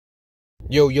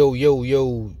Yo, yo, yo,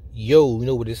 yo, yo, you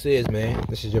know what this is, man.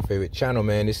 This is your favorite channel,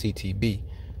 man. This CTB.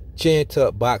 Chin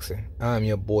Tuck Boxing. I'm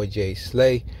your boy, Jay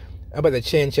Slay. I'm about to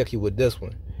chin check you with this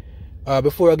one.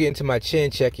 Before I get into my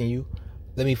chin checking you,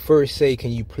 let me first say,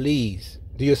 can you please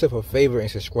do yourself a favor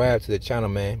and subscribe to the channel,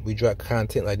 man. We drop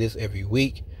content like this every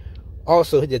week.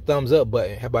 Also, hit the thumbs up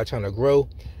button. How about trying to grow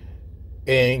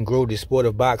and grow the sport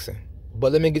of boxing?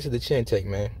 But let me get to the chin check,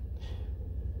 man.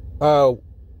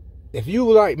 If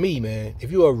you like me, man,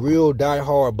 if you're a real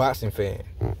die-hard boxing fan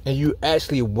and you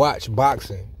actually watch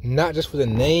boxing, not just for the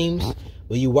names,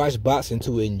 but you watch boxing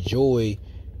to enjoy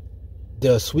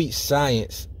the sweet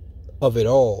science of it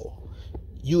all,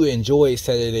 you enjoy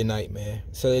Saturday night, man.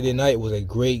 Saturday night was a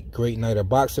great night of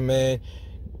boxing, man.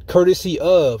 Courtesy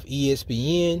of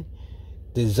ESPN,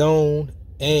 The Zone,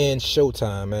 and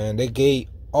Showtime, man. They gave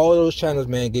all those channels,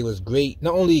 man, gave us great,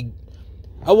 not only,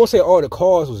 I won't say all the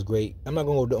cards was great. I'm not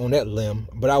going to go on that limb.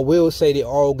 But I will say they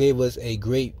all gave us a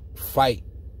great fight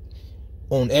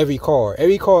on every card.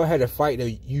 Every card had a fight that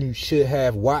you should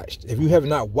have watched. If you have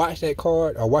not watched that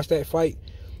card or watched that fight,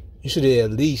 you should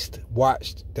have at least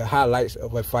watched the highlights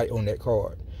of a fight on that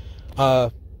card.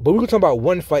 But we're going to talk about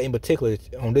one fight in particular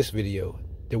on this video.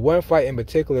 The one fight in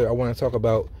particular I want to talk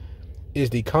about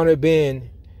is the Conor Benn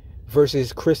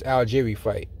versus Chris Algieri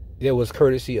fight. That was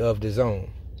courtesy of The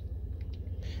Zone.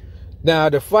 Now,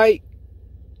 the fight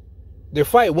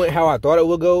went how I thought it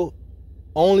would go,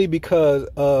 only because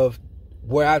of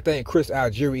where I think Chris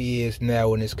Algieri is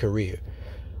now in his career.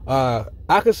 I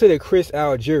consider Chris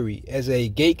Algieri as a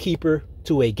gatekeeper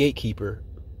to a gatekeeper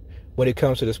when it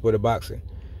comes to the sport of boxing,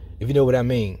 if you know what I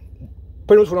mean.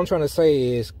 Pretty much what I'm trying to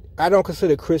say is, I don't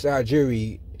consider Chris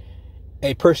Algieri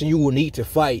a person you will need to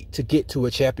fight to get to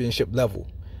a championship level.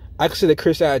 I consider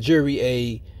Chris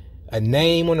Algieri a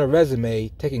name on a resume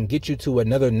that can get you to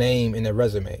another name in a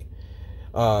resume.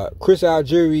 Chris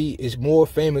Algieri is more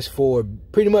famous for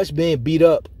pretty much being beat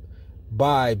up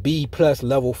by B+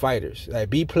 level fighters, like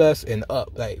B+ and up,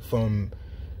 like from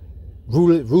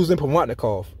Ruslan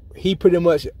Provodnikov. He pretty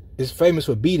much is famous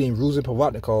for beating Ruslan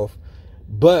Provodnikov,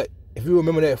 but if you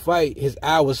remember that fight, his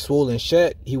eye was swollen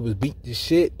shut. He was beat to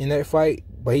shit in that fight,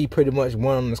 but he pretty much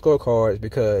won on the scorecards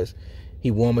because he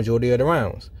won majority of the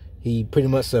rounds. He pretty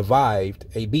much survived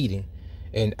a beating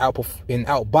and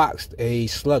outboxed a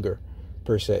slugger,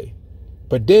 per se.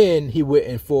 But then he went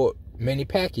and fought Manny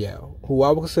Pacquiao, who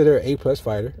I would consider an A+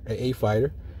 fighter, an A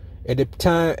fighter. At the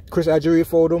time Chris Algieri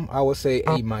fought him, I would say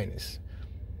A-.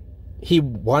 He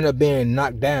wound up being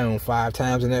knocked down 5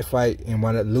 times in that fight and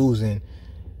wound up losing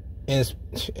in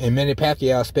Manny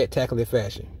Pacquiao's spectacular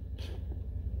fashion.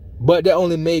 But that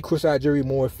only made Chris Algieri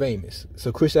more famous.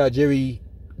 So Chris Algieri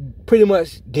pretty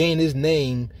much gained his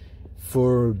name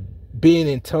for being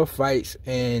in tough fights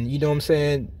and, you know what I'm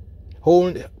saying,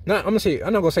 I'm not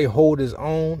gonna say hold his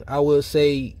own. I will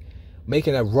say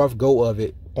making a rough go of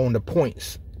it on the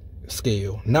points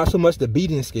scale. Not so much the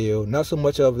beating scale, not so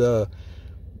much of the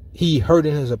he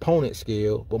hurting his opponent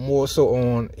scale, but more so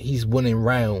on he's winning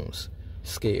rounds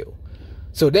scale.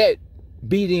 So that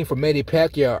beating for Manny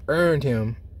Pacquiao earned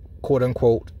him, quote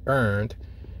unquote, earned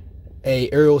a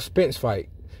Errol Spence fight,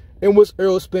 in which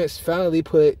Errol Spence finally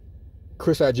put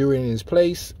Chris Algieri in his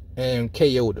place and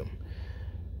KO'd him.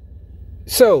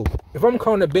 So, if I'm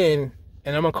Conor Benn,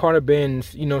 and I'm on Conor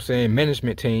Benn's, you know what I'm saying,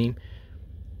 management team,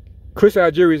 Chris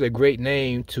Algieri is a great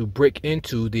name to break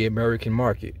into the American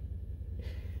market.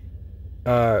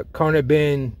 Conor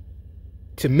Benn,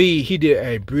 to me, he did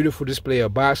a beautiful display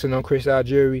of boxing on Chris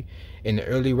Algieri in the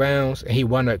early rounds, and he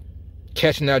wound up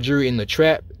catching Algieri in the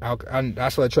trap. I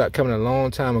saw the trap coming a long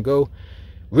time ago.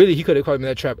 Really, he could have caught him in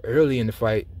that trap early in the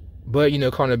fight. But, you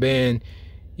know, Conor Benn,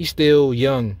 he's still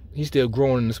young. He's still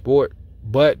growing in the sport.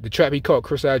 But the trap he caught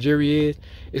Chris Algieri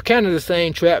is kind of the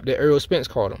same trap that Errol Spence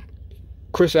caught him.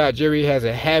 Chris Algieri has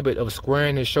a habit of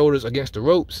squaring his shoulders against the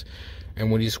ropes.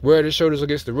 And when he squared his shoulders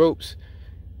against the ropes,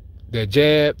 the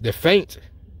jab, the feint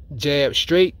jab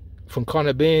straight from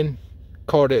Conor Benn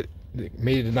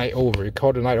made the night over. It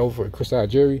called the night over for Chris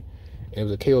Algieri. And it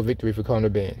was a KO victory for Conor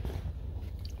Benn.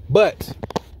 But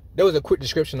there was a quick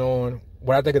description on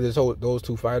what I think of those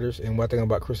two fighters and what I think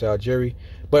about Chris Algieri.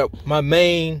 But my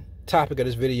main topic of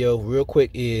this video, real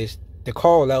quick, is the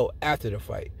call out after the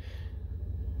fight.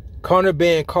 Conor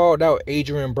Benn called out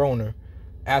Adrian Broner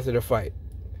after the fight.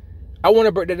 I want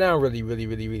to break that down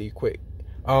really quick.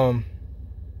 I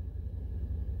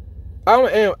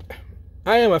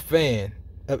am a fan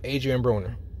of Adrian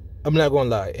Broner. I'm not gonna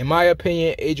lie. In my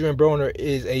opinion, Adrian Broner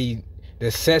is a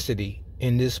necessity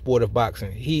in this sport of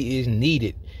boxing. He is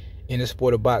needed in the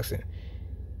sport of boxing.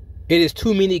 It is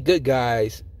too many good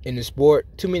guys in the sport.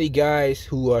 Too many guys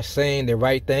who are saying the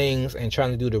right things and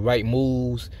trying to do the right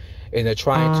moves, and they're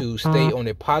trying to stay on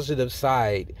the positive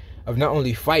side of not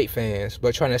only fight fans,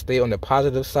 but trying to stay on the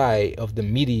positive side of the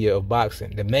media of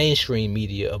boxing, the mainstream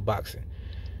media of boxing.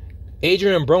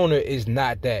 Adrian Broner is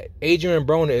not that. Adrian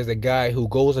Broner is a guy who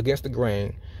goes against the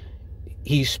grain.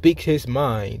 He speaks his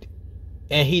mind,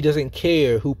 and he doesn't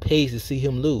care who pays to see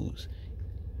him lose.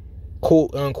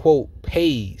 Quote unquote,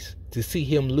 pays to see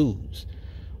him lose.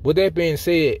 With that being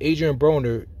said, Adrian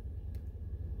Broner,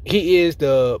 he is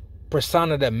the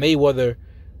persona that Mayweather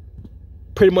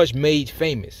pretty much made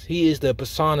famous. He is the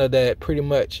persona that pretty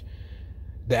much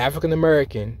the African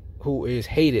American who is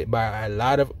hated by a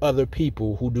lot of other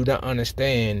people who do not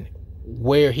understand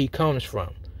where he comes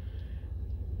from.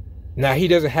 Now, he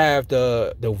doesn't have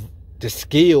the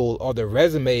skill or the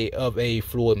resume of a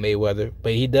Floyd Mayweather,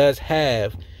 but he does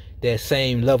have that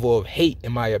same level of hate,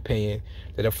 in my opinion,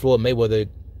 that a Floyd Mayweather,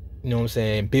 you know what I'm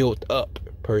saying, built up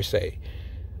per se.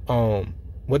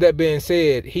 With that being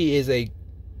said, he's a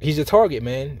target,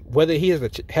 man. Whether he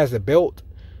has a belt,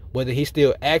 whether he's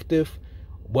still active,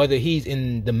 whether he's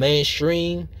in the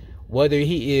mainstream, whether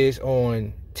he is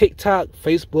on TikTok,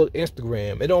 Facebook,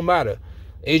 Instagram, it don't matter.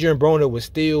 Adrian Broner will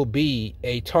still be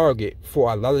a target for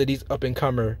a lot of these up and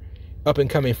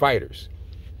coming fighters.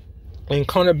 And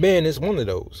Conor Benn is one of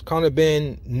those. Conor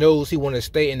Benn knows he wants to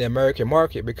stay in the American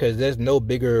market because there's no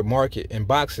bigger market in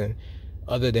boxing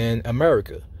other than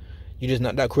America. You just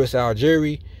not that Chris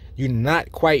Algieri. You're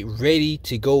not quite ready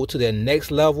to go to the next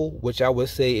level, which I would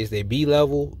say is a B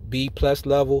level, B plus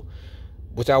level,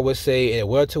 which I would say at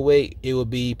welterweight, it would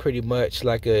be pretty much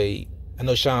like I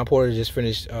know Sean Porter just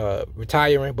finished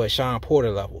retiring, but Sean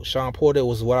Porter level. Sean Porter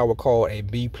was what I would call a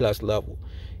B plus level.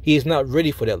 He is not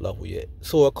ready for that level yet.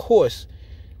 So, of course,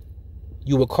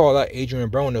 you would call out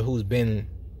Adrian Broner, who's been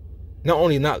not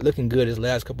only not looking good his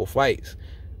last couple fights,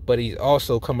 but he's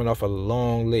also coming off a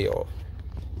long layoff.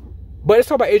 But let's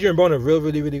talk about Adrian Broner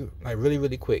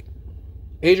really quick.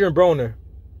 Adrian Broner,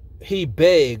 he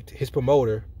begged his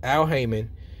promoter, Al Heyman,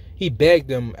 he begged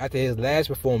him after his last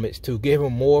performance to give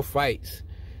him more fights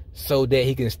so that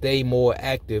he can stay more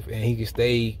active and he can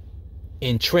stay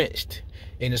entrenched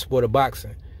in the sport of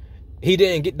boxing. He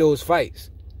didn't get those fights.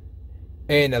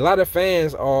 And a lot of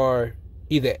fans are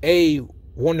either A,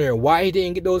 wondering why he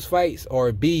didn't get those fights,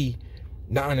 or B,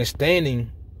 not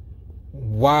understanding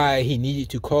why he needed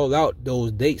to call out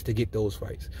those dates to get those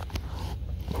fights.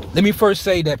 Let me first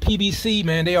say that PBC,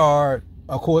 man, they are,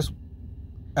 of course,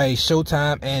 a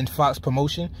Showtime and Fox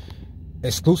promotion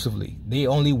exclusively. They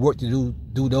only work to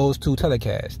do those two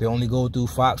telecasts. They only go through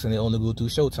Fox and they only go through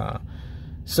Showtime.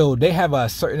 So they have a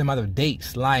certain amount of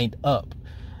dates lined up.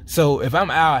 So if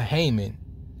I'm Al Heyman,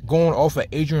 going off of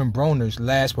Adrian Broner's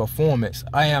last performance,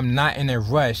 I am not in a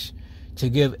rush to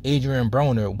give Adrian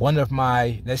Broner one of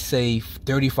my, let's say,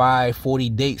 35, 40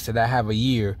 dates that I have a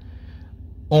year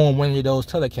on one of those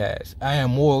telecasts. I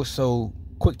am more so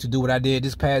quick to do what I did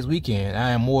this past weekend. I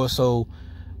am more so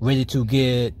ready to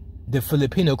get the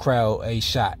Filipino crowd a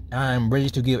shot. I am ready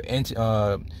to give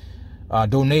Donaire.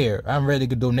 I'm ready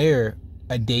to give Donaire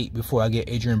a date before I get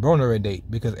Adrian Broner a date,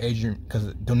 because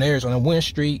Donaire's on a win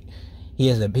streak. He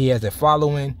has a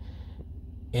following,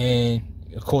 and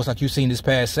of course, like you've seen this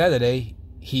past Saturday,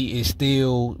 he is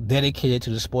still dedicated to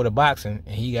the sport of boxing,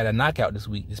 and he got a knockout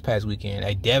this past weekend,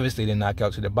 a devastating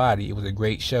knockout to the body. It was a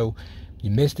great show.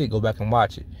 You missed it, go back and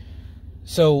watch it.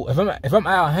 So if I'm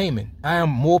Al Heyman, I am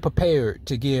more prepared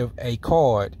to give a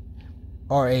card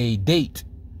or a date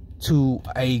to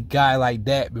a guy like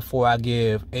that before I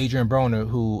give Adrian Broner,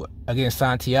 who against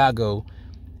Santiago,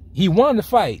 he won the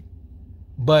fight,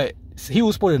 but he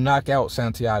was supposed to knock out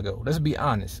Santiago. Let's be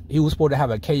honest. He was supposed to have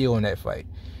a KO in that fight.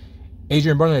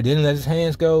 Adrian Broner didn't let his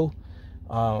hands go.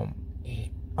 I'm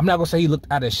not going to say he looked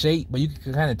out of shape, but you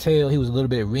can kind of tell he was a little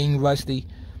bit ring rusty.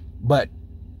 But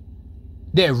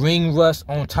that ring rust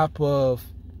on top of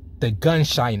the gun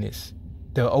shyness,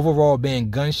 the overall being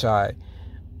gun shy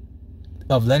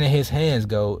of letting his hands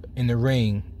go in the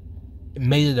ring,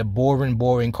 made it a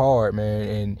boring card, man.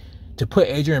 And to put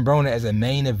Adrian Broner as a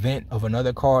main event of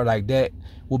another card like that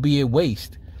would be a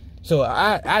waste. So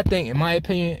I think, in my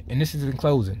opinion, and this is in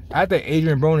closing, I think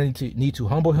Adrian Broner need to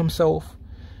humble himself.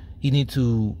 He needs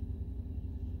to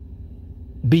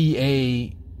be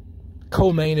a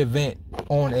co-main event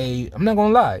on a, I'm not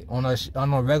gonna lie, on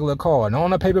a regular card, not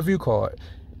on a pay-per-view card.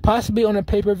 Possibly on a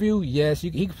pay-per-view, yes,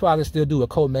 he could probably still do a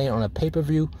co-main on a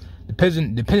pay-per-view,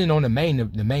 depending on the main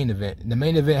event. The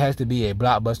main event has to be a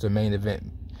blockbuster main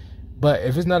event. But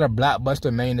if it's not a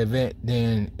blockbuster main event,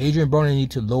 then Adrian Broner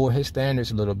needs to lower his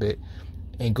standards a little bit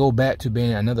and go back to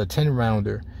being another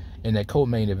 10-rounder in that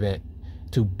co-main event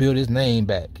to build his name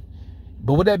back.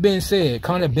 But with that being said,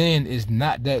 Conor Benn is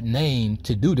not that name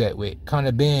to do that with.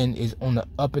 Conor Benn is on the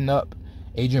up and up.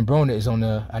 Adrian Broner is on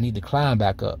the I need to climb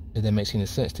back up, if that makes any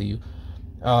sense to you.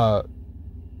 Conor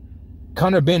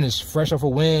Benn is fresh off a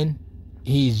win.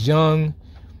 He's young.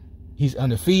 He's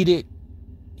undefeated.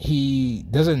 He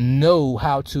doesn't know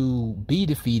how to be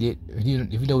defeated, if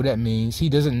you know what that means. He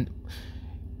doesn't.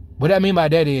 What I mean by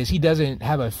that is he doesn't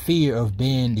have a fear of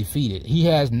being defeated. He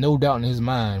has no doubt in his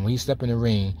mind when he steps in the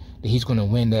ring that he's going to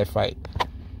win that fight.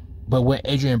 But when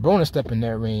Adrian Broner steps in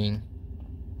that ring,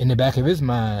 in the back of his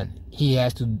mind, he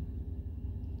has to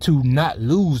not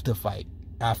lose the fight,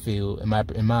 I feel,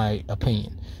 in my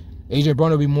opinion. Adrian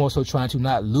Broner be more so trying to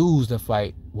not lose the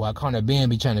fight, while Conor Benn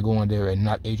be trying to go in there and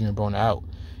knock Adrian Broner out.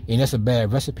 And that's a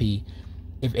bad recipe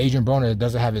if Adrian Broner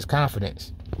doesn't have his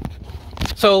confidence.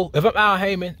 So, if I'm Al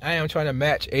Heyman, I am trying to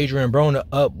match Adrian Broner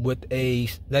up with a,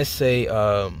 let's say,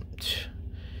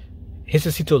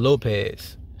 Jesucito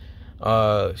Lopez.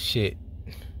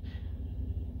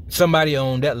 Somebody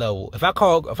on that level. If I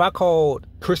called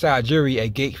Chris Algieri a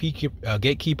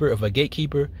gatekeeper of a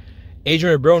gatekeeper,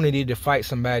 Adrian Broner needed to fight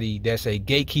somebody that's a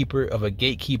gatekeeper of a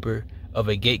gatekeeper of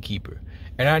a gatekeeper.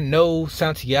 And I know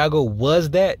Santiago was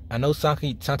that. I know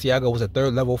Santiago was a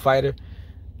third level fighter.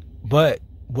 But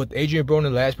with Adrian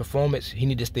Broner's last performance, he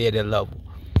needed to stay at that level.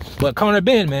 But Conor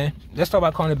Benn, man. Let's talk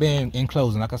about Conor Benn in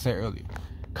closing, like I said earlier.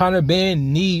 Conor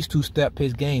Benn needs to step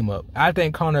his game up. I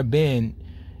think Conor Benn,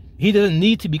 he doesn't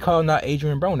need to be calling out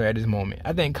Adrian Broner at this moment.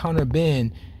 I think Conor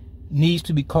Benn needs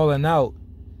to be calling out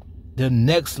the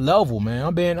next level, man.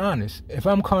 I'm being honest. If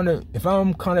I'm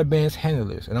Conor Benn's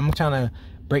handlers and I'm trying to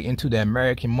break into the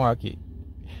American market,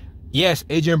 yes,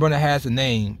 Adrian Broner has a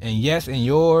name, and yes, in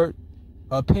your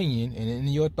opinion and in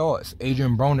your thoughts,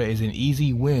 Adrian Broner is an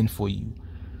easy win for you.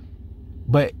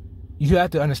 But you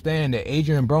have to understand that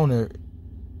Adrian Broner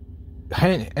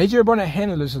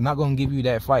handlers is not going to give you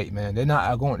that fight, man. They're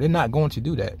not going to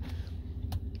do that,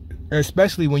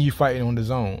 especially when you're fighting on the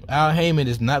zone. Al Heyman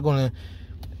is not going to,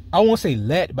 I won't say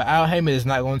but Al Heyman is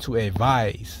not going to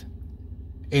advise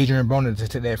Adrian Broner to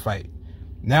take that fight.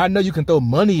 Now, I know you can throw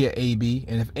money at AB,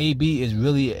 and if AB is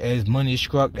really as money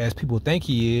struck as people think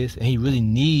he is, and he really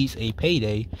needs a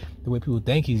payday the way people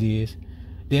think he is,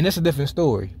 then that's a different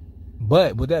story.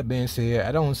 But with that being said,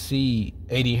 I don't see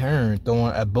Eddie Hearn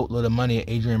throwing a boatload of money at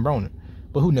Adrian Broner.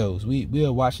 But who knows?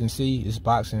 We'll watch and see. It's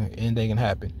boxing. Anything can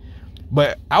happen.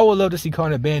 But I would love to see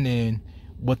Conor Benn in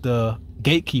with the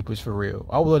gatekeepers for real.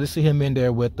 I would love to see him in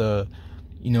there with the,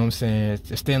 you know what I'm saying,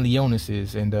 the Stanley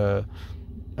Leonis's and the,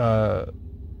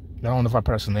 I don't know if I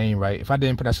pronounced his name right. If I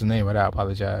didn't pronounce his name right, I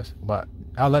apologize. But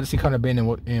I'd love to see Conor Benn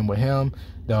in with him.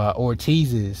 The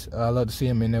Ortiz's. I'd love to see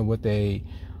him in there with a,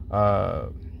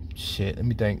 let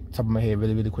me think. Top of my head,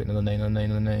 really quick. Another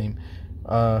name.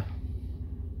 I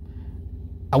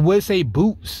would say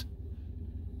Boots,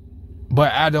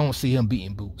 but I don't see him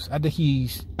beating Boots. I think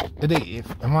if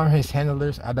I'm his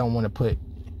handlers, I don't want to put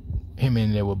him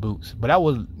in there with Boots. But I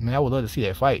would love to see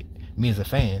that fight. Me as a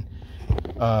fan.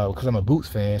 Because I'm a Boots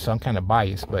fan, so I'm kind of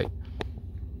biased, but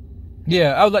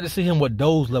yeah, I would like to see him with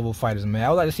those level fighters, man. I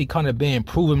would like to see Conor Benn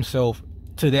prove himself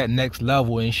to that next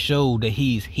level and show that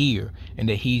he's here and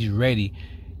that he's ready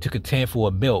to contend for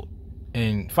a belt.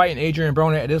 And fighting Adrian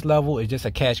Broner at this level is just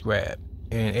a cash grab,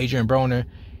 and Adrian Broner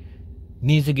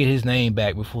needs to get his name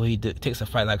back before he takes a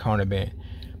fight like Conor Benn.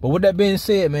 But with that being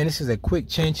said, man, this is a quick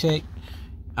chin check.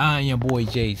 I'm your boy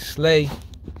Jay Slay,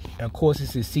 and of course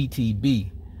this is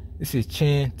CTB. This is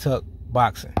Chin Tuck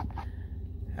Boxing.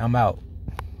 I'm out.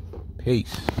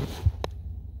 Peace.